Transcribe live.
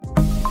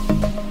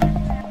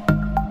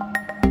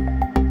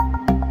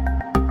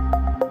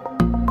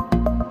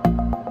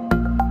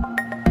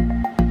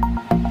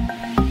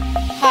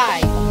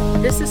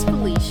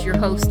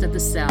host of The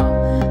Cell.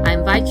 I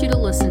invite you to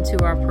listen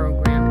to our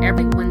program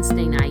every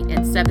Wednesday night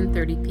at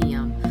 7:30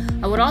 p.m.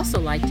 I would also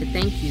like to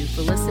thank you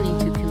for listening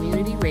to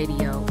Community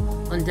Radio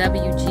on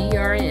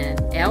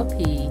WGRN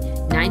LP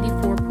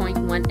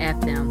 94.1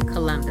 FM,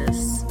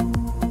 Columbus.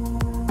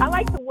 I'd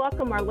like to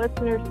welcome our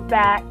listeners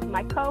back.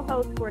 My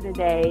co-host for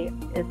today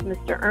is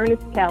Mr.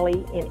 Ernest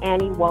Kelly and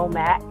Annie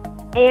Womack,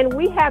 and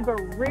we have a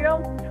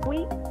real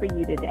treat for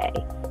you today.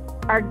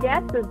 Our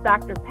guest is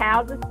Dr.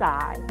 Payal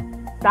Desai.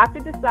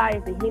 Dr. Desai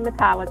is a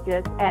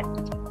hematologist at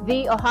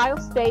the Ohio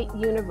State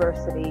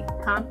University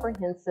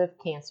Comprehensive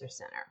Cancer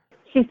Center.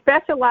 She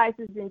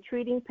specializes in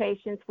treating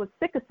patients with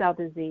sickle cell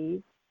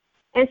disease,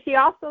 and she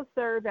also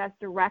serves as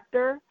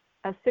director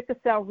of sickle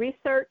cell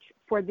research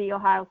for the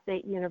Ohio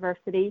State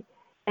University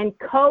and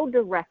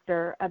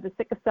co-director of the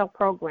sickle cell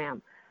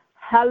program.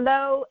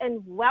 Hello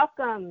and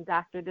welcome,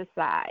 Dr.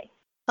 Desai.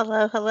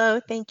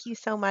 Hello. Thank you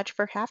so much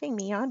for having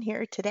me on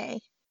here today.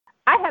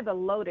 I have a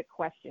loaded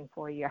question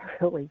for you.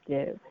 I really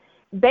do.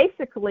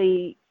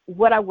 Basically,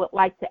 what I would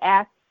like to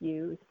ask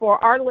you is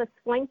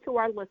explain to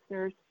our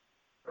listeners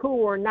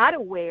who are not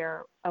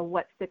aware of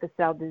what sickle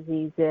cell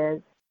disease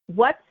is,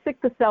 what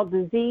sickle cell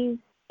disease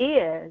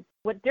is,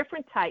 what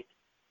different types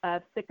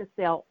of sickle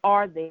cell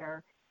are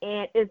there,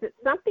 and is it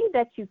something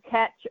that you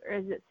catch or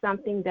is it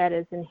something that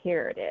is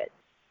inherited?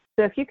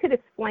 So if you could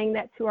explain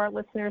that to our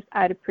listeners,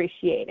 I'd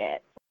appreciate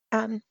it.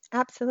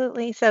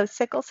 Absolutely. So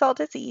sickle cell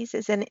disease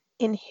is an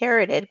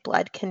inherited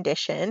blood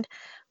condition.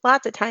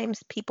 Lots of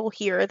times people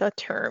hear the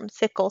term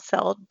sickle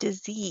cell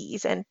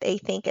disease and they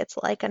think it's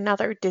like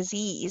another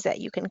disease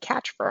that you can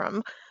catch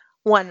from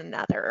one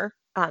another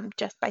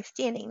just by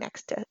standing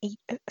next to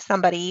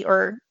somebody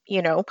or,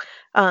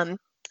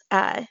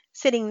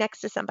 sitting next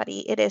to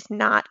somebody. It is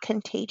not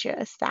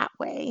contagious that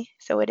way.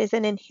 So it is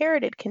an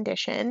inherited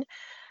condition.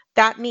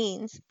 That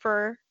means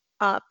for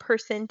a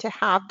person to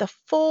have the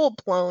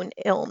full-blown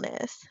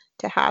illness,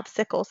 to have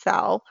sickle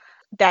cell,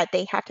 that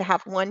they have to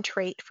have one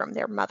trait from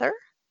their mother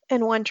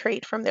and one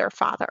trait from their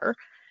father.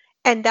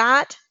 And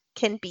that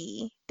can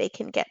be, they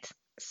can get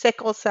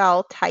sickle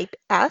cell type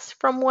S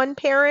from one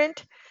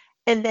parent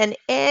and then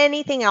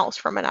anything else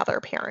from another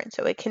parent.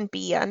 So it can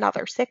be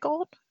another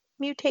sickle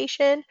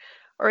mutation,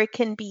 or it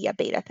can be a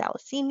beta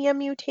thalassemia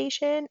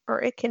mutation,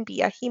 or it can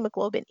be a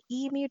hemoglobin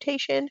E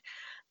mutation.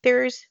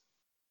 There's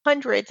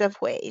hundreds of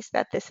ways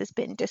that this has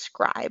been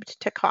described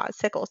to cause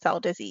sickle cell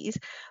disease,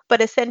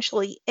 but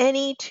essentially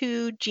any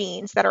two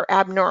genes that are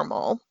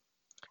abnormal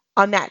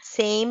on that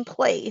same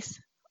place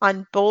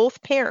on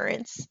both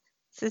parents'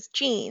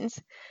 genes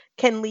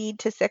can lead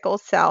to sickle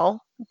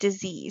cell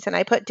disease. And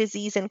I put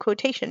disease in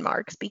quotation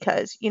marks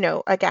because,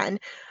 again,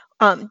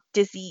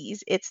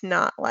 disease, it's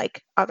not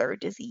like other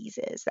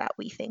diseases that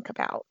we think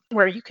about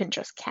where you can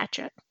just catch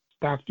it.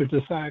 Dr.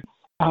 Desai,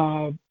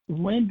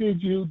 when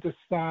did you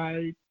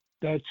decide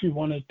that you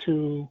wanted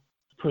to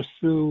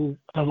pursue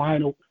a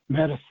line of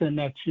medicine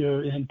that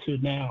you're into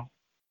now?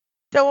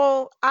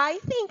 So I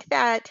think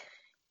that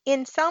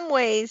in some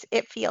ways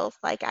it feels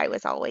like I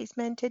was always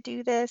meant to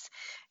do this.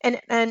 And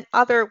in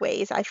other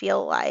ways, I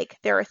feel like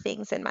there are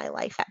things in my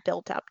life that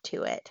built up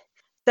to it.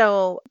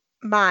 So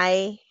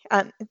my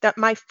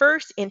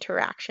first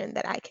interaction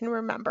that I can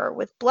remember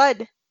with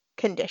blood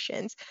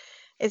conditions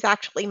is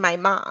actually my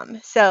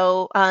mom.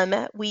 So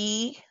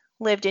we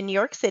lived in New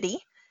York City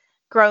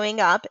growing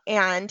up,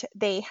 and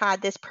they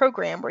had this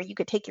program where you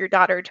could take your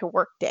daughter to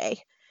work day.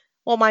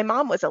 Well, my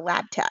mom was a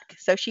lab tech,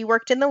 so she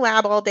worked in the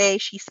lab all day.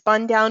 She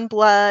spun down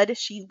blood.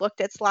 She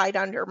looked at slide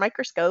under a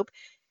microscope.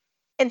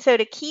 And so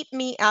to keep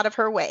me out of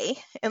her way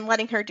and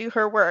letting her do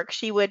her work,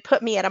 she would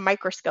put me at a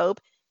microscope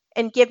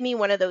and give me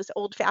one of those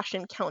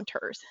old-fashioned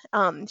counters.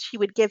 She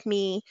would give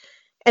me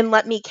and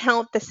let me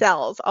count the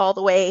cells all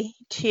the way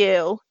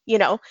to,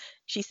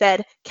 she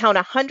said, count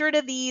 100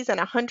 of these and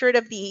 100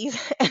 of these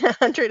and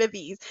 100 of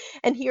these.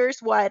 And here's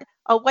what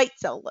a white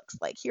cell looks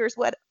like. Here's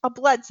what a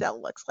blood cell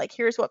looks like.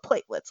 Here's what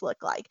platelets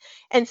look like.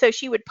 And so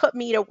she would put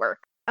me to work.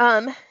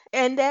 And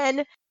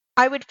then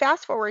I would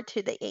fast forward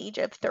to the age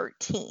of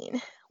 13,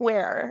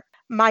 where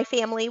my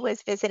family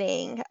was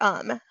visiting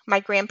my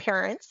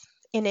grandparents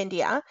in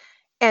India,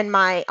 and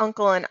my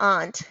uncle and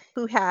aunt,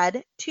 who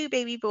had two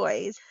baby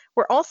boys,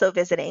 were also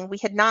visiting. We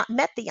had not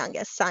met the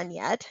youngest son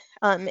yet.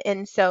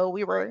 And so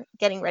we were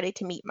getting ready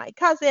to meet my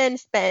cousin,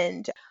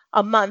 spend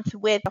a month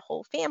with the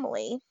whole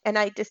family. And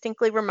I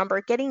distinctly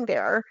remember getting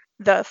there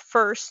the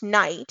first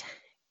night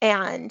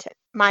and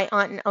my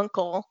aunt and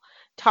uncle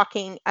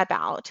talking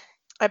about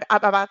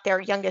their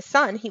youngest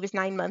son. He was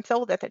 9 months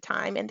old at the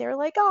time. And they're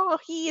like, oh,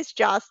 he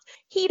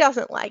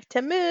doesn't like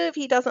to move.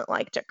 He doesn't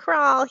like to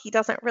crawl. He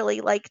doesn't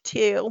really like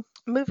to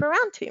move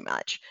around too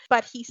much,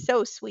 but he's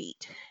so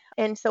sweet.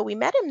 And so we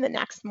met him the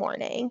next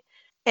morning,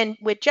 and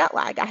with jet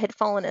lag, I had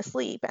fallen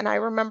asleep. And I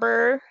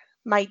remember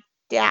my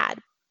dad,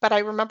 but I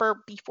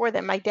remember before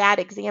then, my dad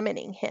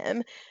examining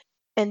him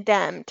and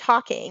them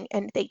talking,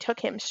 and they took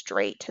him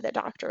straight to the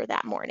doctor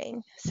that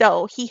morning.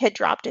 So he had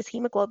dropped his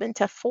hemoglobin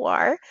to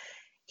 4.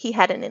 He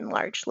had an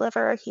enlarged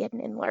liver, he had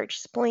an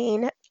enlarged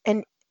spleen,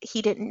 and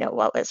he didn't know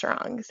what was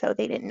wrong. So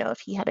they didn't know if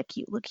he had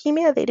acute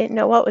leukemia. They didn't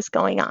know what was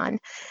going on.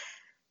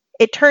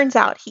 It turns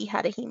out he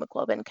had a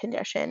hemoglobin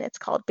condition. It's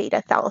called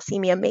beta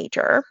thalassemia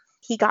major.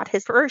 He got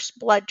his first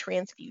blood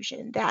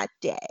transfusion that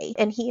day,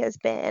 and he has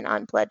been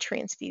on blood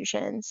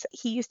transfusions.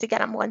 He used to get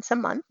them once a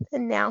month,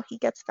 and now he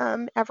gets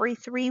them every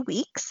 3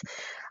 weeks,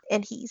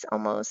 and he's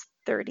almost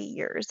 30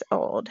 years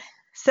old.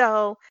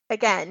 So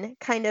again,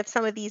 kind of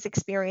some of these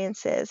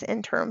experiences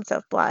in terms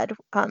of blood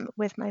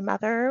with my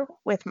mother,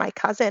 with my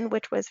cousin,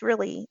 which was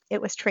really,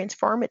 it was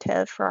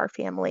transformative for our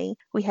family.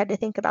 We had to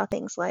think about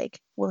things like,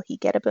 will he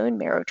get a bone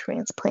marrow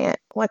transplant?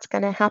 What's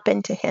going to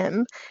happen to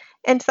him?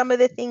 And some of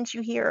the things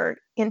you hear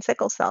in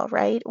sickle cell,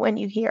 right? When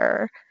you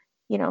hear,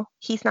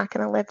 he's not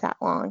going to live that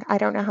long. I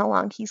don't know how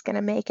long he's going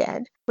to make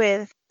it.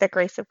 With the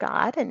grace of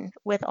God and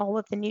with all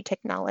of the new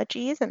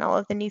technologies and all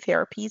of the new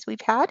therapies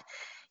we've had,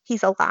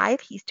 he's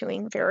alive. He's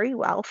doing very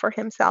well for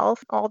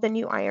himself. All the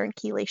new iron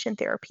chelation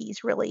therapies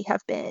really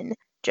have been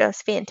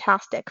just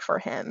fantastic for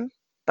him.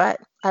 But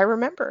I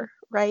remember,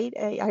 right?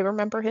 I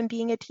remember him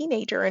being a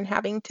teenager and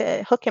having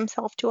to hook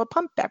himself to a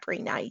pump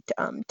every night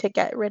to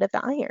get rid of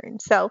the iron.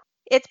 So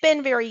it's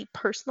been very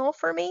personal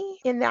for me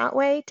in that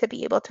way to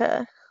be able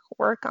to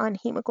work on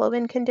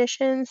hemoglobin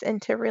conditions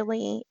and to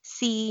really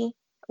see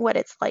what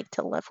it's like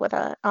to live with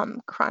a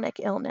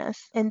chronic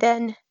illness. And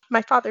then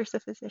my father's a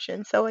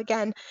physician. So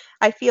again,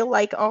 I feel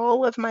like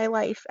all of my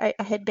life I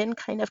had been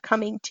kind of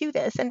coming to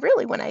this. And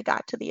really when I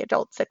got to the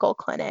adult sickle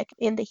clinic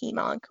in the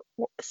hemonc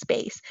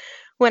space,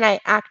 when I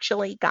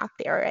actually got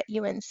there at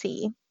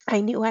UNC,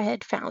 I knew I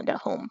had found a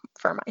home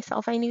for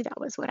myself. I knew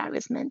that was what I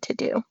was meant to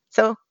do.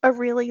 So a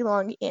really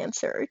long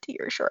answer to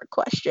your short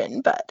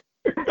question, but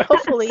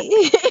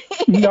hopefully.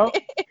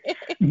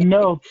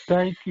 No,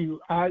 thank you.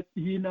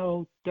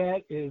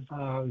 That is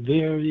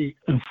very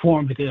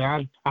informative.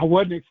 I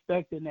wasn't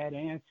expecting that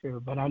answer,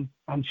 but I'm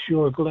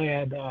sure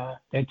glad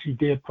that you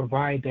did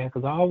provide that,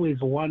 because I always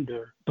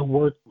wonder the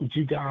work that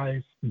you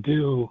guys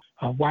do.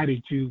 Why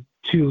did you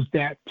choose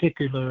that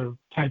particular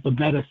type of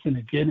medicine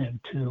to get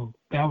into?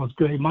 That was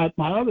great. My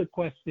other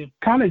question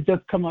kind of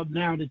just come up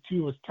now that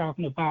you was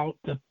talking about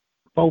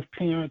both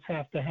parents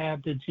have to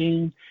have the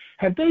gene.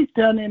 Have they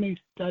done any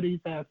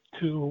studies as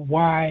to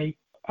why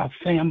a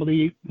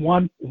family,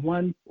 one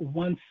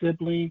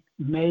sibling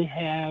may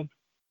have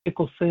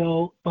sickle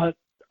cell, but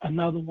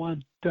another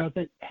one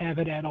doesn't have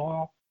it at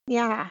all?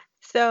 Yeah.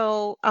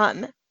 So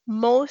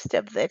most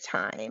of the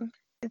time,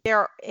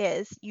 there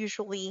is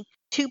usually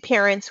two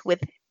parents with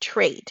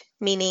trait,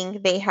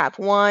 meaning they have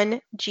one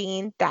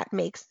gene that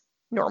makes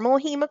normal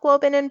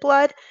hemoglobin in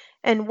blood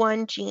and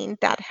one gene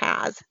that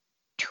has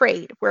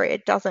trait where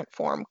it doesn't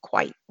form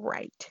quite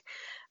right.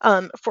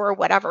 For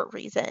whatever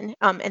reason.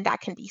 And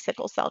that can be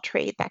sickle cell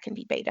trait, that can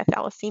be beta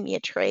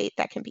thalassemia trait,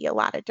 that can be a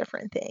lot of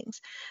different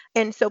things.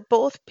 And so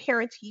both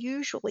parents,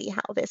 usually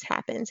how this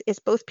happens is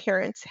both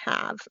parents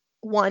have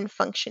one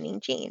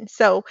functioning gene.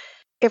 So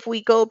if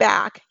we go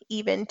back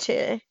even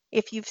to,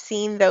 if you've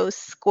seen those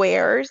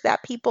squares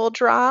that people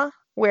draw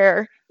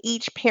where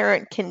each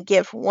parent can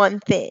give one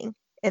thing,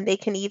 and they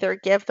can either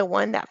give the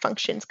one that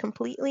functions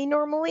completely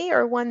normally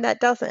or one that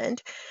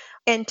doesn't.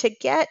 And to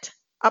get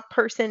a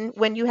person,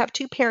 when you have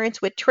two parents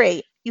with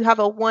trait, you have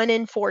a 1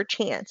 in 4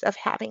 chance of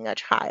having a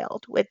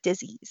child with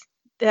disease.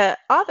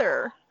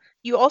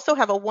 You also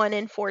have a 1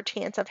 in 4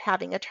 chance of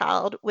having a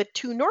child with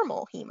two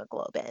normal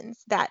hemoglobins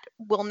that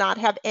will not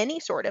have any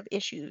sort of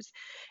issues.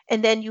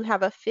 And then you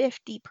have a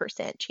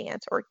 50%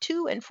 chance or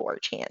 2 in 4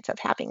 chance of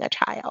having a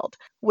child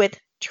with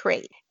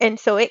trait. And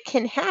so it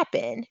can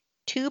happen.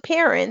 Two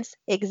parents,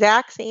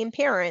 exact same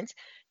parents,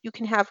 you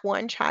can have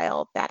one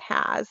child that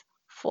has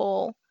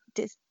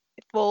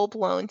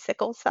full-blown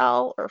sickle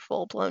cell or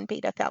full-blown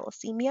beta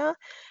thalassemia,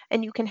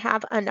 and you can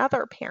have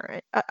another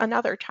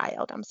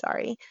child,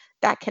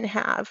 that can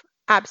have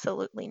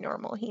absolutely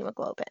normal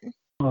hemoglobin.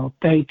 Well,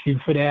 thank you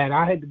for that.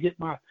 I had to get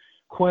my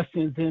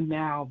questions in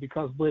now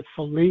because with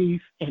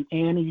Felice and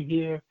Annie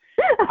here,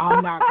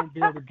 I'm not going to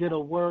be able to get a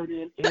word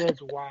in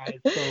edgewise.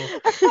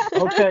 So,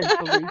 okay,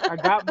 Felice, I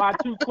got my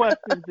 2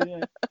 questions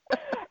in.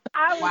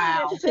 I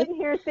was just sitting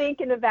here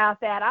thinking about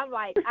that. I'm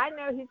like, I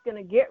know he's going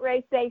to get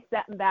ready to say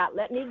something about,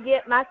 let me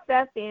get my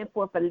stuff in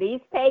for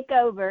Felice take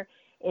over,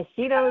 and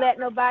she don't let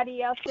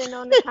nobody else in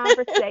on the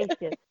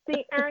conversation.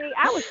 See, Ernie,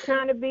 I was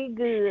trying to be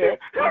good.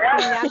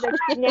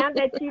 And now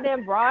that you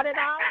done brought it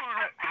all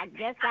out, I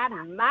guess I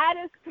might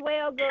as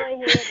well go ahead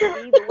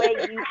and be the way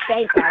you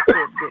think I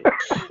should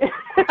be.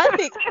 I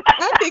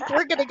think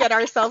we're going to get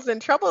ourselves in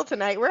trouble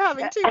tonight. We're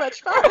having too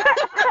much fun.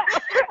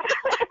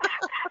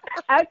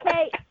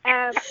 Okay,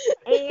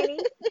 Annie,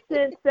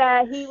 since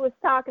he was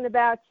talking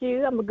about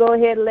you, I'm going to go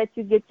ahead and let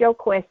you get your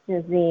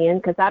questions in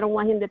because I don't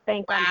want him to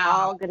think I'm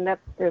hogging up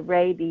the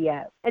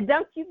radio. And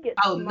don't you get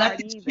smart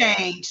nothing's either.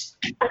 Changed.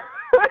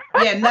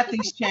 Yeah,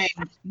 nothing's changed.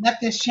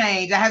 Nothing's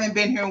changed. I haven't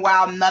been here in a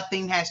while.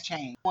 Nothing has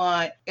changed. I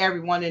want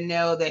everyone to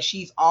know that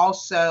she's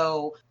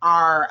also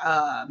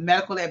our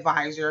medical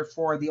advisor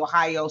for the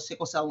Ohio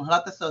Sickle Cell and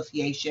Health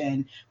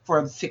Association,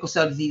 for the Sickle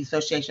Cell Disease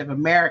Association of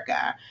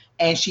America.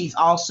 and she's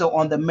also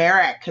on the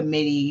MERAC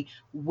committee,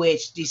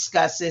 which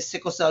discusses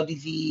sickle cell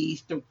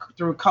disease through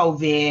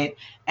COVID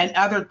and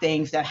other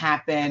things that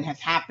has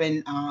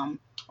happened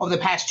over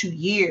the past 2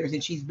 years.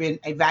 And she's been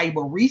a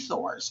valuable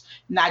resource,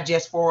 not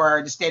just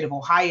for the state of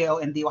Ohio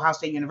and the Ohio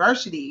State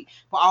University,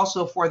 but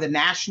also for the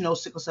National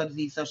Sickle Cell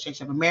Disease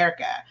Association of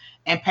America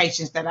and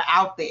patients that are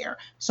out there.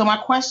 So my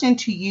question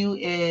to you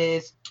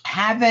is,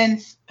 having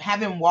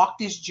walked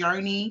this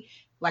journey,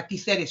 like you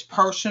said, it's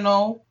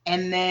personal,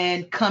 and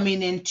then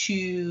coming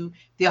into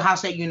the Ohio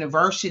State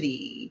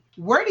University,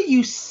 where do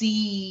you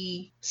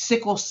see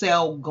sickle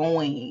cell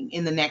going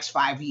in the next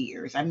 5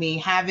 years? I mean,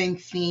 having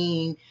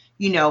seen,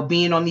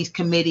 being on these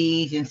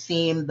committees and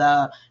seeing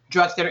the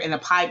drugs that are in the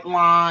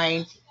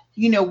pipeline,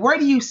 where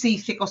do you see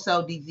sickle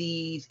cell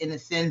disease in the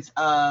sense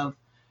of,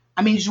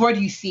 just where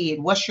do you see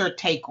it? What's your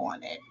take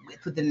on it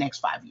for the next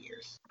 5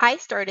 years? I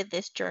started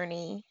this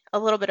journey a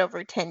little bit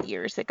over 10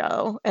 years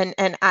ago, and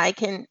I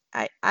can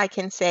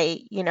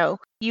say,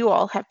 you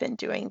all have been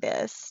doing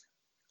this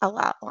a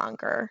lot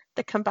longer.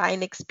 The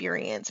combined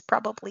experience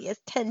probably is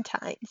 10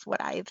 times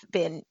what I've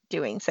been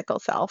doing sickle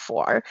cell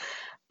for.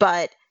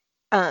 But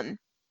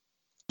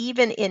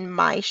even in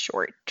my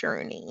short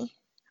journey,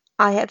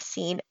 I have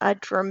seen a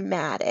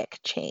dramatic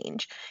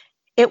change.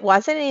 It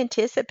wasn't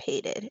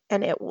anticipated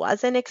and it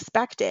wasn't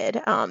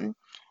expected.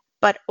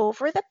 But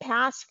over the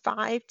past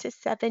 5 to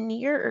 7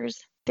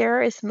 years,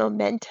 there is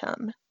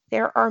momentum.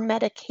 There are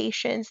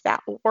medications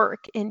that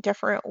work in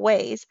different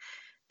ways.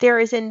 There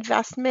is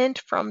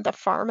investment from the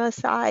pharma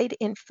side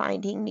in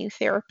finding new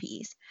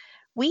therapies.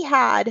 We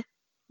had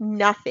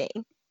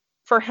nothing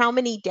for how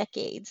many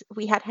decades?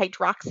 We had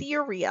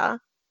hydroxyurea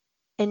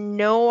and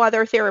no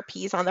other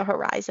therapies on the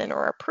horizon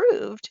or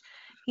approved,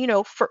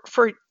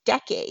 for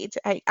decades.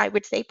 I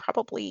would say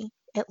probably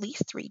at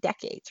least 3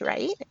 decades,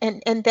 right?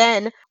 And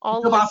then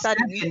all of a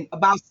sudden,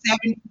 about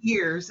 70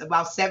 years.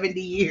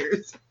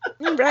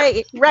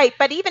 Right.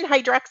 But even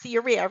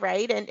hydroxyurea,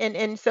 right?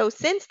 And so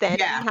since then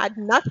we had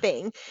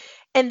nothing.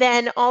 And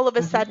then all of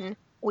a sudden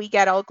we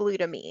get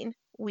L-glutamine,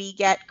 we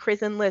get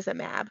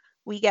crizanlizumab,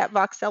 we get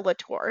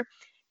voxelotor,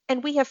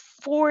 and we have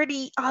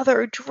 40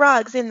 other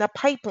drugs in the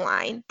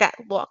pipeline that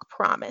look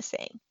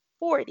promising.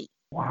 40.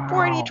 Wow.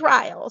 40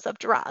 trials of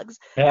drugs.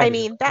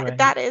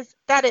 That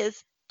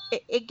is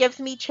it gives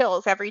me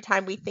chills every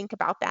time we think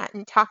about that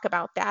and talk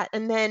about that.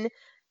 And then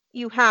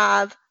you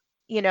have,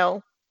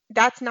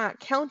 that's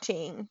not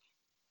counting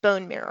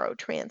bone marrow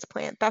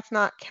transplant. That's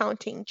not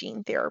counting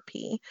gene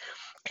therapy.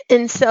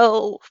 And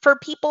so for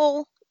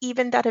people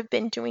even that have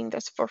been doing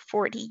this for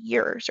 40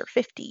 years or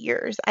 50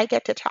 years, I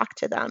get to talk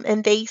to them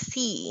and they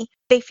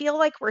feel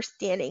like we're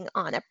standing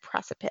on a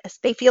precipice.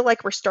 They feel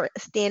like we're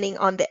standing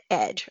on the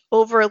edge,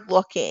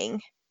 overlooking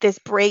this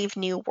brave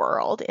new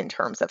world in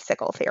terms of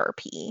sickle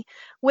therapy,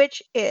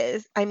 which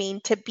is,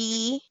 to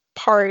be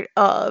part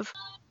of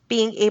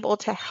being able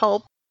to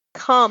help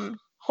come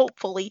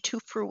hopefully to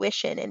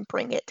fruition and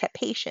bring it to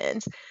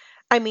patients.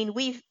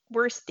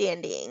 We're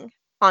standing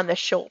on the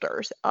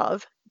shoulders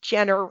of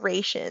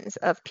generations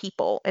of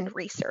people and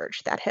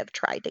research that have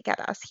tried to get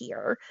us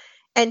here.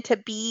 And to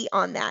be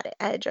on that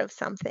edge of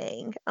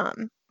something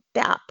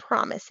that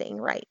promising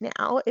right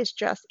now is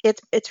just,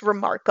 it's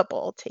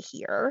remarkable to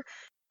hear.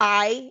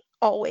 I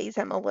always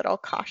am a little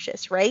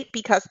cautious, right?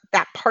 Because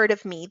that part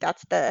of me,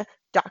 that's the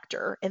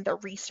doctor and the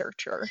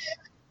researcher,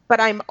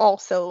 but I'm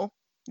also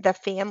the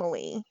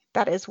family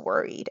that is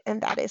worried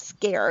and that is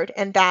scared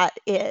and that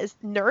is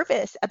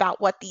nervous about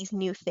what these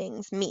new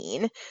things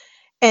mean.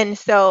 And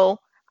so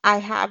I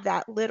have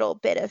that little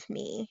bit of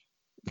me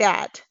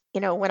that,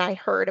 when I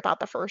heard about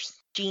the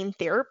first gene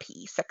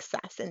therapy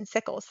success in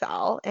sickle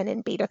cell and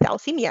in beta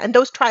thalassemia, and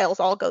those trials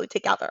all go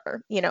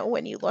together,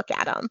 when you look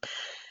at them.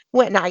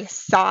 When I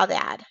saw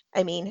that,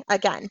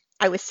 again,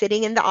 I was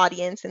sitting in the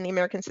audience in the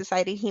American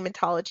Society of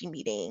Hematology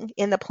meeting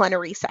in the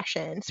plenary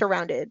session,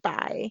 surrounded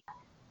by,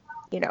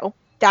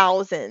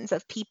 thousands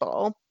of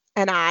people.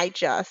 And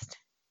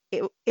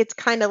it's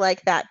kind of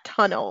like that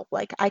tunnel,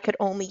 like I could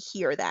only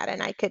hear that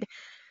and I could,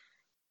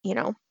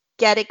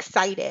 get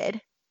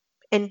excited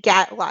and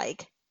get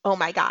like, oh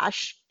my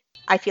gosh,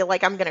 I feel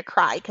like I'm going to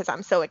cry because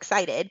I'm so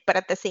excited. But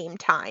at the same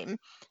time,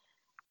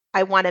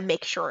 I want to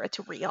make sure it's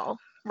real.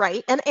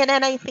 Right. And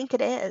I think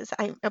it is.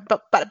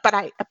 But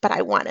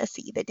I want to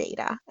see the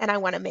data and I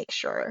want to make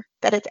sure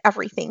that it's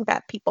everything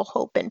that people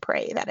hope and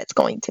pray that it's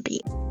going to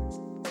be.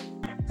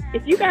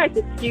 If you guys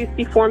excuse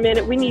me for a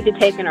minute, we need to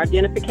take an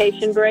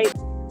identification break.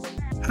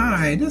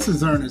 Hi, this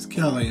is Ernest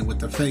Kelly with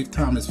the Faith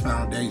Thomas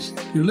Foundation.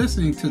 You're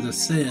listening to The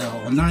Cell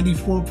on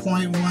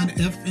 94.1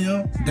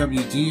 FM,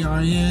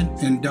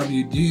 WGRN, and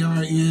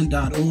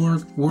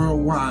WGRN.org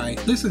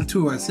worldwide. Listen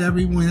to us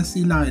every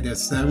Wednesday night at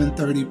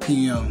 7:30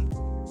 p.m.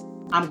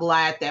 I'm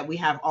glad that we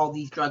have all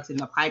these drugs in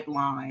the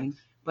pipeline,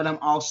 but I'm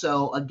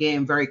also,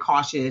 again, very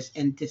cautious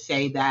and to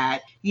say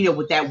that,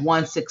 with that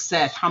one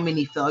success, how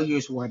many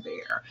failures were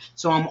there?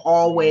 So I'm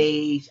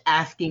always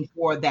asking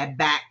for that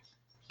back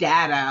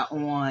data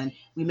on,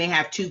 we may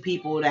have 2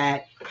 people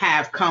that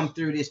have come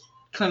through this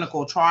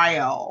clinical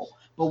trial,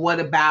 but what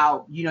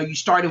about, you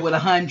started with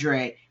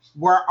 100.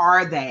 Where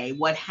are they?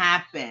 What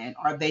happened?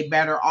 Are they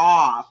better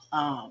off?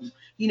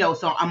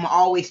 So I'm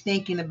always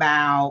thinking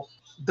about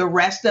the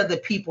rest of the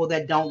people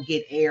that don't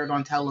get aired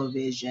on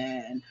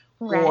television,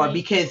 or Right.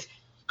 because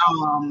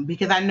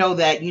I know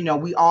that,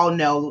 we all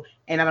know,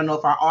 and I don't know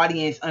if our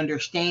audience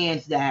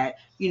understands that,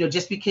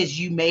 just because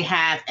you may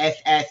have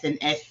SS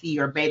and SC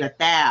or beta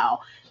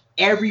thal,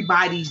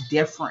 everybody's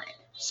different.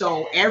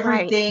 So Right.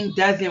 everything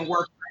doesn't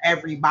work for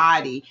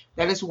everybody.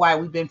 That is why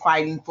we've been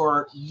fighting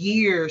for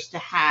years to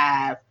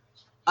have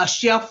a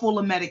shelf full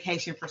of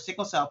medication for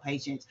sickle cell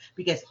patients,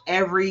 because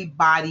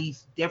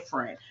everybody's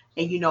different.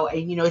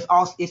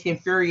 It's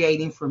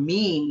infuriating for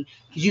me,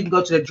 because you can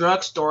go to the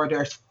drugstore,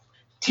 there's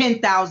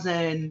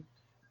 10,000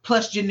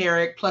 plus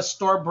generic plus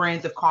store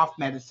brands of cough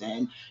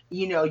medicine.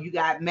 You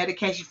got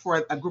medication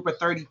for a group of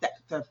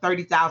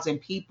 30,000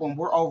 people, and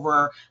we're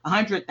over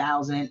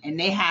 100,000, and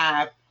they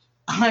have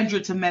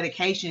hundreds of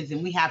medications,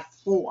 and we have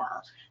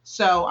 4.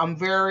 So I'm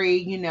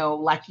very,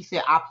 like you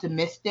said,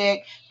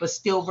 optimistic, but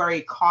still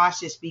very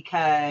cautious,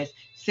 because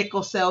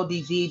sickle cell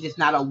disease is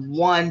not a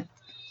one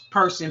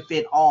person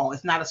fit all.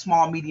 It's not a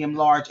small, medium,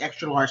 large,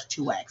 extra large,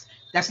 2X.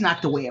 That's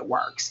not the way it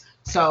works.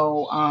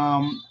 So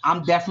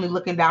I'm definitely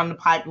looking down the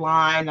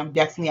pipeline. I'm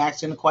definitely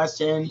asking the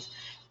questions.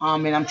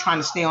 And I'm trying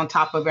to stay on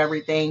top of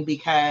everything,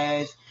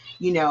 because,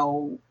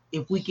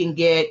 if we can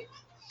get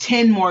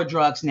 10 more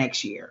drugs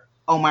next year,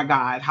 oh my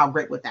God, how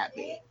great would that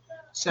be?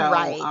 So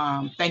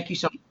Right. thank you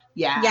so much.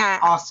 Yeah, Yeah,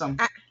 awesome.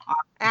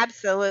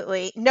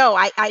 absolutely. No,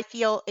 I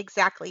feel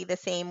exactly the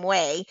same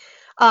way.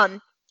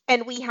 Um,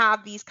 and we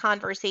have these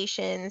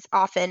conversations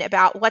often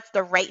about what's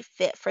the right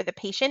fit for the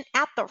patient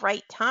at the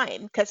right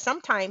time, because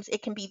sometimes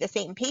it can be the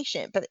same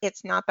patient, but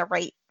it's not the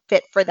right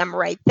fit for them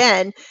right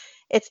then.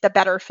 It's the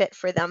better fit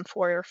for them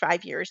 4 or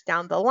 5 years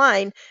down the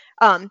line.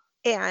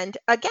 And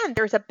again,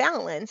 there's a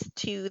balance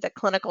to the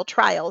clinical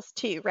trials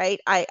too, right?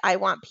 I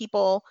want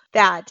people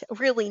that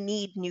really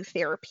need new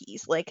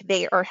therapies, like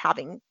they are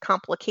having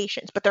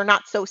complications, but they're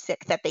not so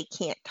sick that they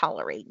can't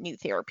tolerate new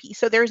therapy.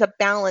 So there's a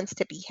balance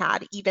to be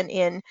had, even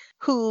in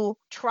who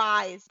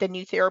tries the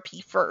new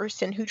therapy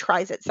first and who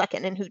tries it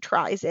second and who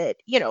tries it,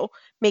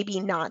 maybe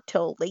not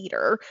till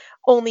later,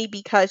 only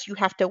because you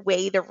have to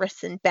weigh the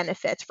risks and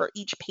benefits for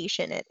each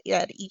patient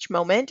at each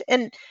moment.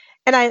 And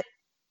I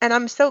and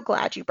I'm so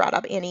glad you brought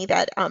up, Annie,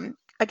 that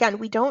again,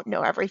 we don't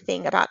know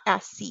everything about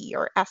SC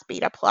or S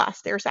beta plus.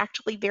 There's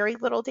actually very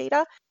little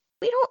data.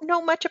 We don't know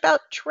much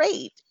about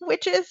trait,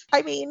 which is,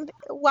 I mean,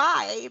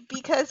 why?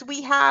 Because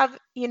we have,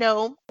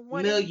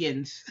 one in,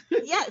 Millions.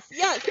 yes,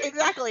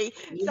 exactly.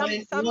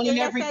 Some One in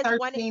data every says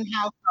one. 13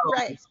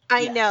 Right. households.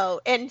 I Yes.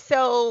 know. And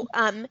so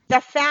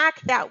the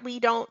fact that we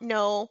don't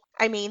know,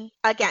 I mean,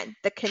 again,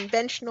 the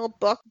conventional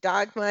book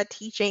dogma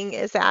teaching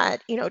is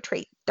that,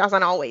 trait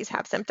doesn't always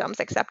have symptoms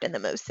except in the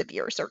most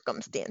severe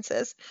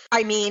circumstances.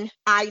 I mean,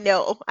 I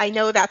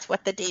know that's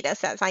what the data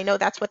says. I know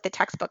that's what the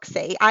textbooks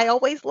say. I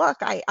always look,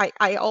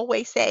 I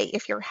always say,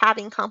 if you're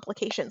having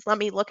complications, let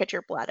me look at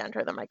your blood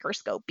under the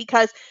microscope,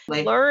 because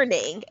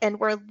learning and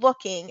we're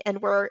looking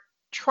and we're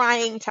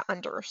trying to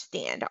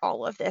understand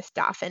all of this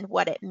stuff and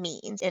what it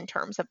means in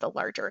terms of the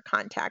larger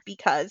context,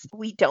 because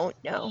we don't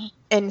know.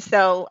 And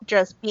so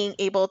just being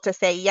able to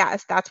say,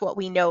 yes, that's what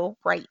we know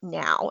right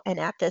now and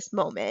at this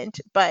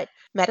moment, but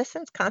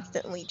medicine's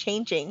constantly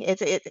changing.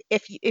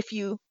 If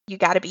you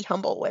got to be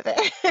humble with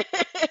it.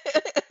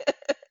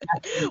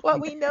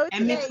 What we know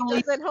And Miss today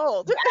Felice, doesn't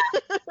hold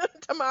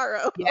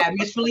tomorrow. yeah,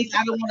 Miss Felice,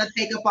 I don't want to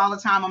take up all the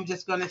time. I'm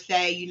just going to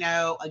say,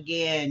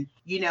 again,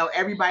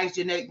 everybody's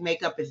genetic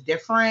makeup is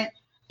different.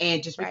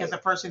 And just because Right.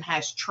 a person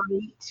has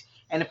trait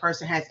and a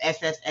person has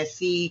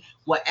SSSC,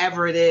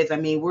 whatever it is, I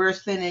mean, we're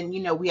sending,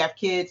 we have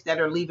kids that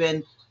are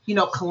leaving,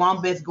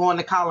 Columbus, going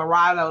to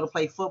Colorado to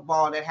play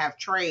football that have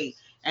trait.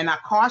 And I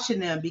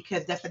caution them,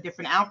 because that's a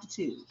different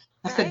altitude.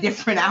 That's a Right.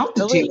 different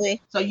altitude.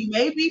 Absolutely. So you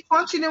may be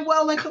functioning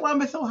well in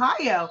Columbus,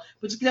 Ohio,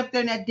 but you get up there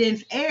in that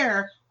dense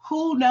air,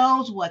 who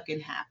knows what can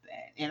happen.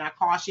 And I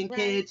caution Right.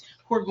 kids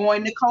who are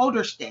going to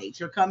colder states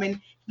or coming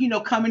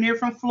here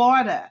from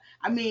Florida.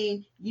 I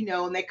mean,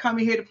 and they're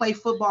coming here to play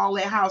football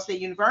at Ohio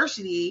State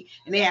University,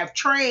 and they have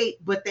trade,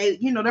 but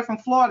they're from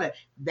Florida.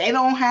 They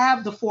don't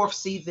have the 4th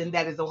season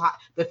that is Ohio,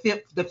 the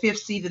fifth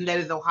season that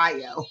is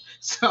Ohio.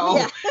 So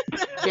Yeah.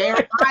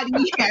 their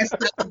body has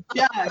to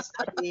adjust.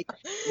 I mean,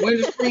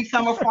 winter, spring,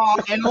 summer, fall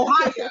in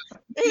Ohio.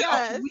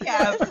 Yes. We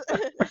have.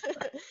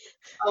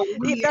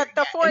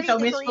 The And 40 so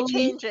Miss degree Felice,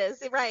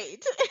 changes,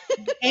 right?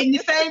 in the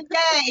same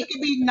day, it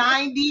could be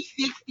 90,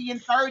 60,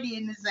 and 30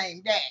 in the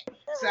same day.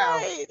 So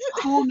Right.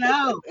 who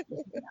knows?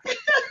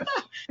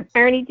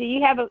 Ernie, do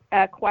you have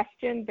a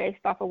question based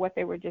off of what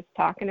they were just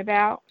talking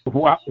about?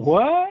 What?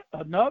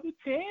 Another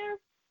chance?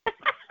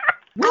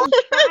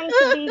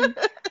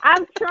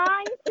 I'm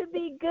trying to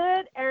be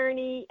good,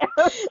 Ernie.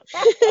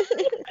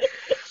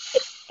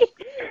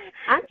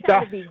 I'm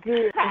trying to be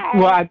good.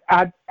 Well,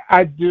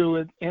 I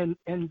do, and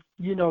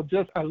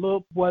just a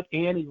little what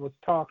Annie was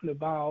talking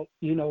about,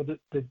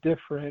 the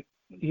different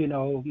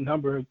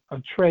number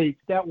of traits.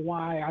 That's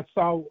why I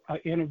saw an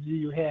interview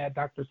you had,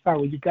 Dr.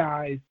 Sawa. You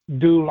guys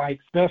do like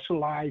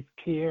specialized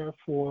care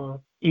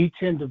for each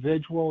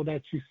individual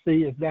that you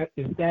see. Is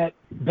that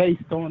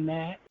based on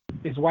that?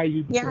 Is why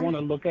you Yeah, want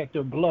to look at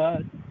their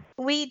blood?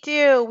 we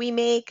do. We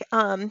make,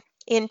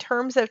 in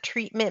terms of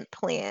treatment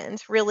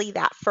plans, really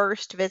that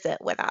first visit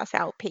with us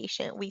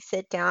outpatient, we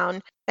sit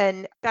down,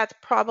 and that's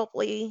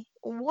probably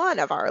one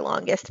of our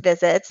longest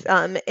visits.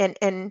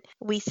 And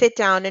we sit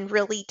down and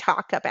really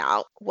talk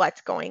about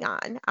what's going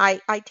on. I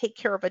take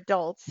care of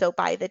adults, so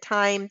by the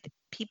time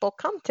people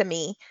come to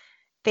me,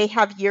 they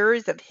have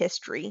years of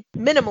history,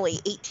 minimally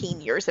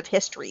 18 years of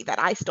history that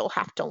I still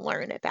have to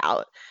learn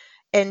about.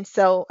 And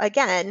so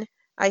again,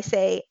 I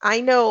say,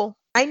 I know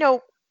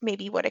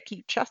maybe what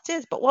acute chest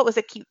is, but what was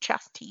acute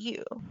chest to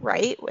you,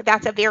 right?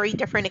 That's a very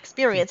different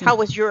experience. How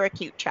was your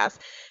acute chest?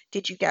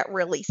 Did you get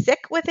really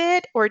sick with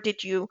it, or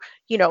did you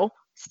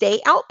stay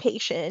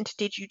outpatient?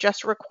 Did you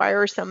just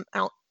require some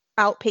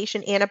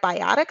outpatient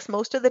antibiotics?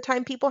 Most of the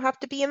time people have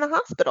to be in the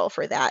hospital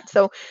for that.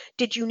 So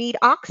did you need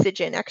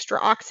oxygen,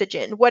 extra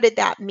oxygen? What did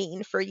that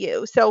mean for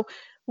you? So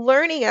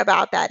learning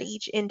about that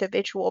each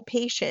individual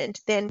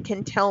patient then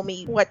can tell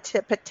me what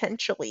to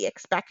potentially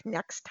expect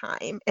next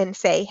time and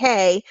say,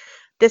 hey,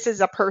 this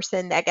is a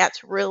person that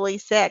gets really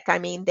sick. I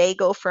mean, they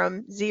go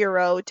from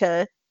 0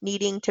 to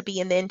needing to be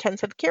in the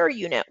intensive care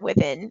unit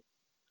within,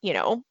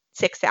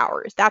 6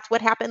 hours. That's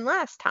what happened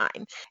last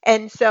time.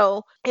 And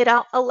so it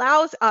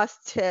allows us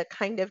to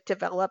kind of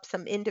develop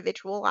some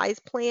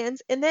individualized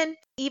plans. And then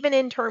even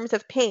in terms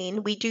of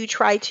pain, we do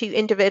try to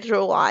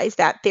individualize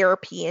that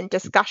therapy and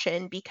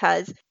discussion,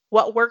 because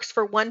what works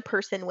for one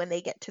person when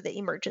they get to the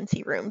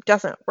emergency room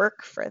doesn't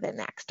work for the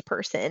next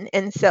person.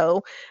 And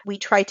so we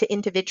try to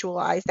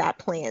individualize that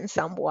plan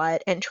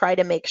somewhat and try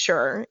to make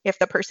sure if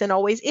the person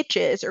always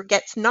itches or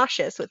gets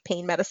nauseous with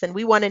pain medicine,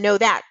 we want to know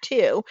that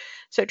too.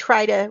 So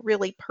try to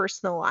really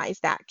personalize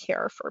that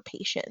care for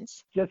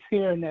patients. Just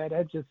hearing that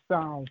just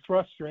sounds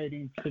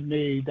frustrating to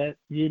me. That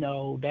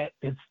that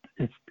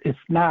it's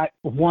not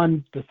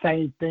the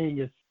same thing.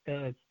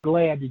 It's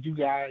glad that you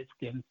guys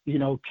can,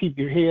 keep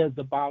your heads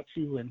about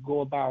you and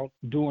go about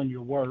doing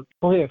your work.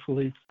 Go ahead,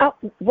 Felice. Oh,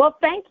 well,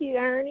 thank you,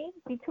 Ernie.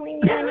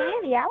 Between you and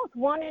Andy, I was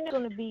wondering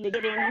going to be to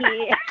get in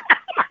here.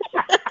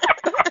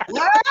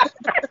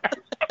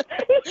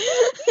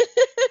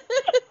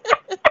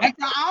 At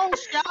your own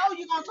show?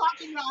 You gonna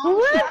talk in your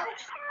own show?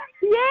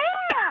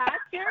 Yeah, I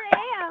sure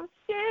am.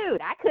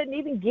 Shoot, I couldn't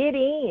even get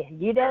in.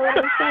 You know what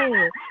I'm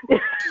saying?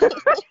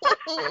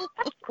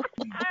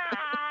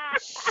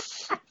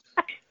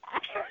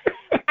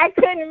 I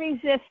couldn't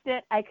resist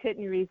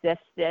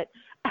it.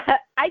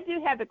 I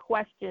do have a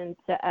question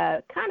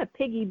to kind of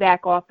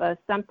piggyback off of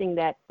something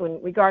that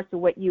in regards to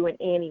what you and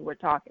Annie were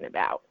talking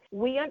about.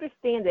 We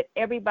understand that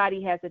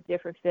everybody has a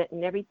different fit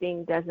and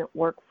everything doesn't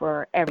work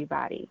for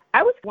everybody.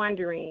 I was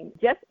wondering,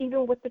 just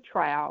even with the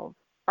trials,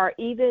 or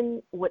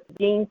even with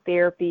gene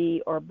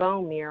therapy or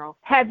bone marrow,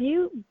 have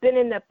you been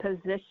in a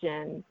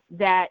position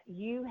that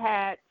you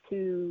had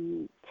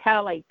to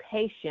tell a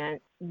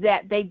patient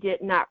that they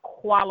did not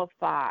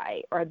qualify,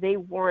 or they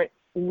weren't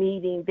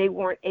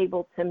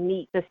able to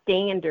meet the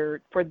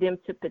standard for them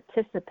to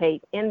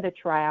participate in the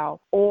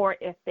trial, or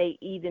if they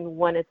even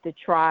wanted to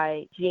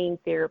try gene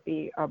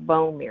therapy or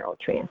bone marrow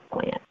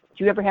transplant?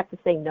 Do you ever have to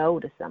say no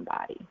to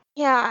somebody?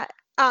 Yeah.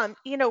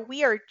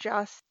 We are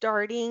just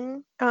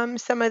starting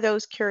some of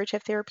those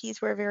curative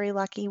therapies. We're very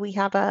lucky. We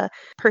have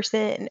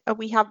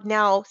we have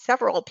now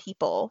several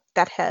people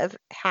that have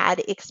had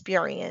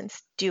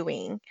experience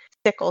doing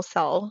sickle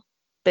cell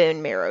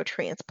bone marrow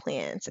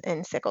transplants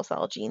and sickle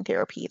cell gene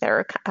therapy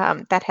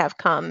that have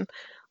come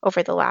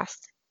over the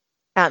last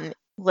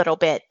little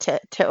bit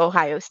to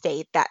Ohio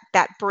State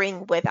that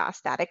bring with us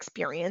that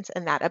experience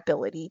and that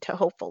ability to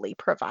hopefully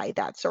provide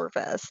that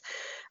service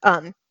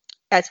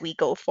as we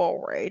go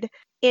forward.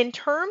 In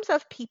terms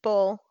of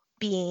people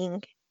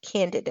being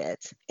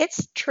candidates,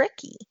 it's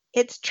tricky.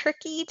 It's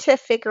tricky to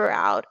figure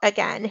out,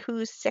 again,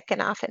 who's sick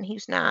enough and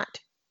who's not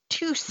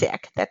too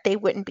sick that they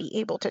wouldn't be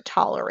able to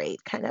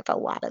tolerate kind of a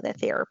lot of the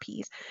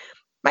therapies.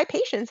 My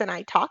patients and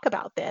I talk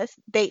about this.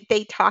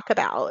 They talk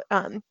about,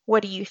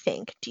 what do you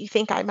think? Do you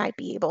think I might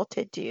be able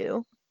to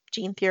do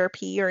gene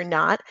therapy or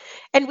not?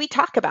 And we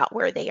talk about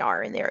where they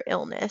are in their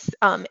illness.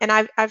 And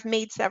I've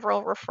made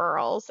several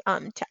referrals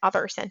to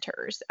other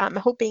centers. I'm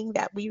hoping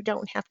that we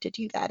don't have to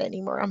do that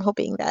anymore. I'm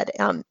hoping that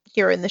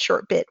here in the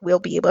short bit, we'll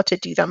be able to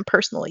do them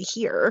personally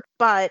here.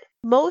 But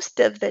most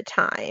of the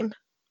time,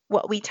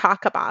 what we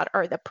talk about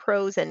are the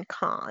pros and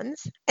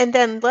cons, and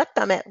then let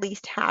them at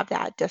least have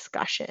that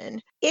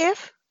discussion.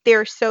 If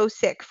they're so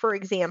sick, for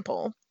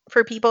example,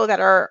 for people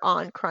that are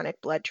on chronic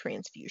blood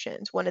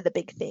transfusions, one of the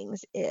big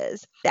things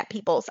is that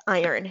people's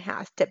iron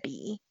has to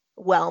be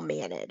well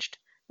managed,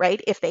 right?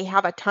 If they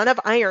have a ton of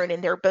iron in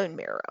their bone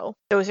marrow,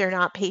 those are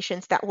not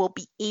patients that will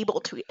be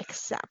able to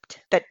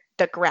accept the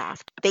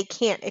graft. They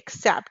can't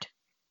accept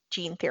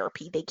gene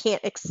therapy. They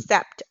can't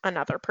accept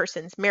another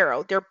person's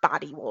marrow. Their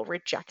body will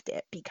reject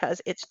it because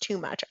it's too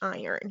much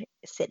iron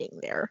sitting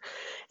there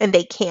and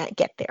they can't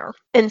get there.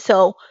 And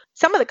so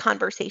some of the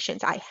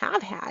conversations I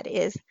have had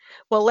is,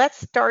 well, let's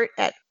start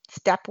at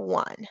step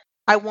 1.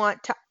 I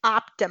want to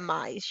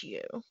optimize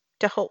you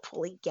to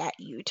hopefully get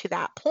you to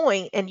that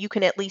point, and you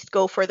can at least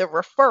go for the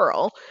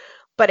referral.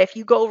 But if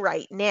you go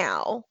right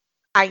now,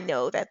 I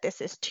know that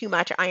this is too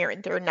much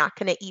iron. They're not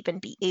going to even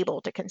be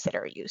able to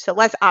consider you. So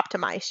let's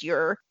optimize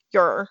your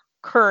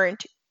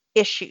current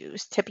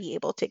issues to be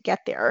able to get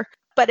there.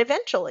 But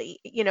eventually,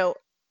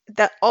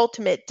 the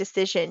ultimate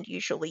decision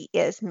usually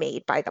is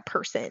made by the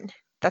person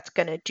that's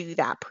going to do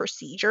that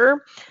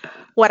procedure.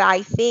 What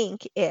I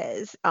think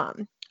is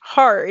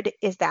hard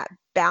is that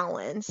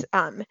balance,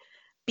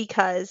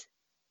 because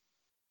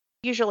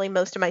usually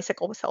most of my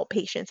sickle cell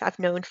patients I've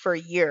known for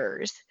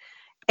years.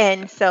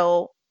 And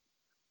so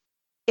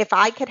if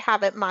I could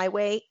have it my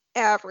way,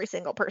 every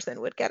single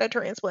person would get a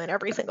transplant.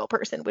 Every single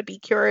person would be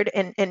cured.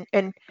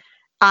 And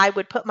I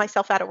would put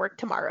myself out of work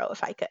tomorrow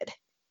if I could.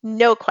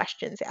 No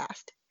questions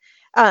asked.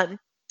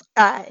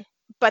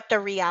 But the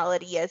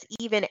reality is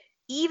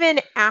even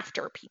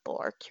after people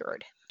are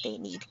cured, they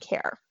need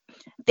care.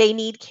 They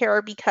need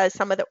care because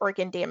some of the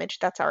organ damage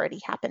that's already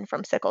happened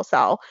from sickle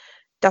cell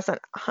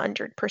doesn't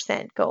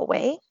 100% go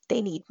away.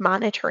 They need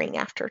monitoring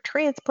after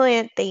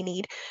transplant.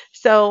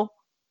 So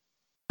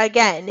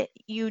again,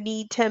 you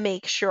need to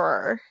make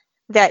sure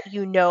that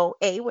you know,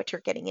 A, what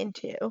you're getting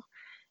into,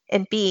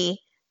 and B,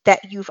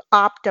 that you've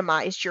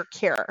optimized your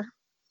care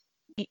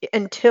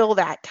until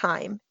that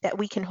time that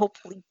we can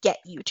hopefully get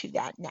you to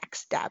that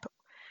next step.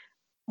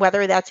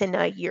 Whether that's in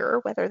a year,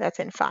 whether that's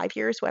in 5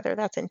 years, whether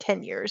that's in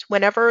 10 years,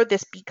 whenever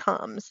this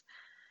becomes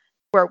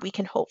where we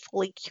can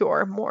hopefully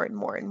cure more and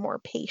more and more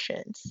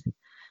patients,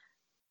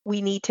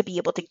 we need to be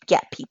able to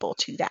get people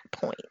to that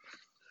point.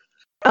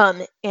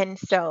 And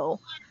so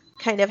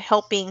kind of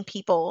helping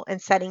people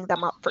and setting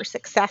them up for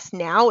success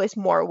now is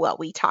more what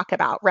we talk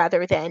about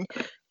rather than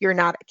you're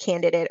not a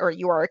candidate or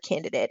you are a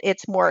candidate.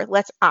 It's more,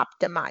 let's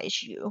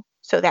optimize you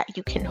so that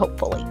you can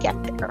hopefully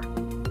get there.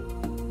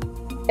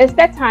 It's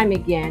that time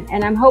again,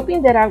 and I'm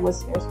hoping that our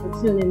listeners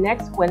will tune in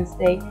next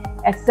Wednesday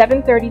at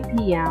 7:30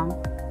 p.m.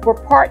 for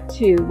part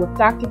 2 with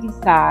Dr.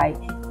 Desai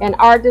and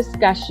our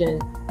discussion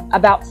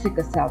about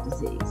sickle cell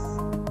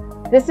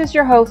disease. This is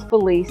your host,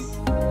 Felice.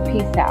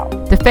 Peace out.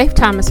 The Faith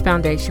Thomas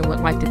Foundation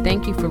would like to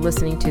thank you for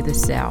listening to The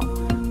Cell.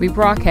 We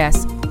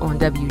broadcast on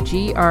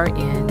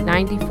WGRN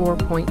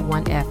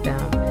 94.1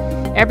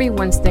 FM every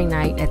Wednesday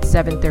night at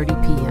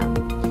 7:30 p.m.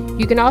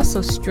 You can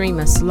also stream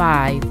us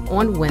live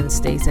on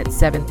Wednesdays at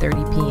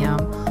 7:30 p.m.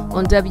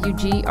 on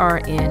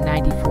WGRN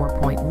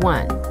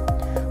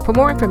 94.1. For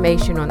more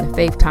information on the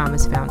Faith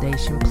Thomas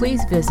Foundation,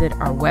 please visit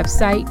our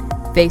website,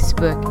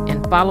 Facebook,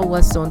 and follow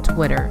us on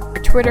Twitter. Our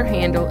Twitter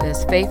handle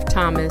is Faith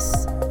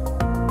Thomas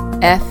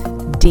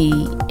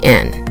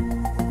FDN.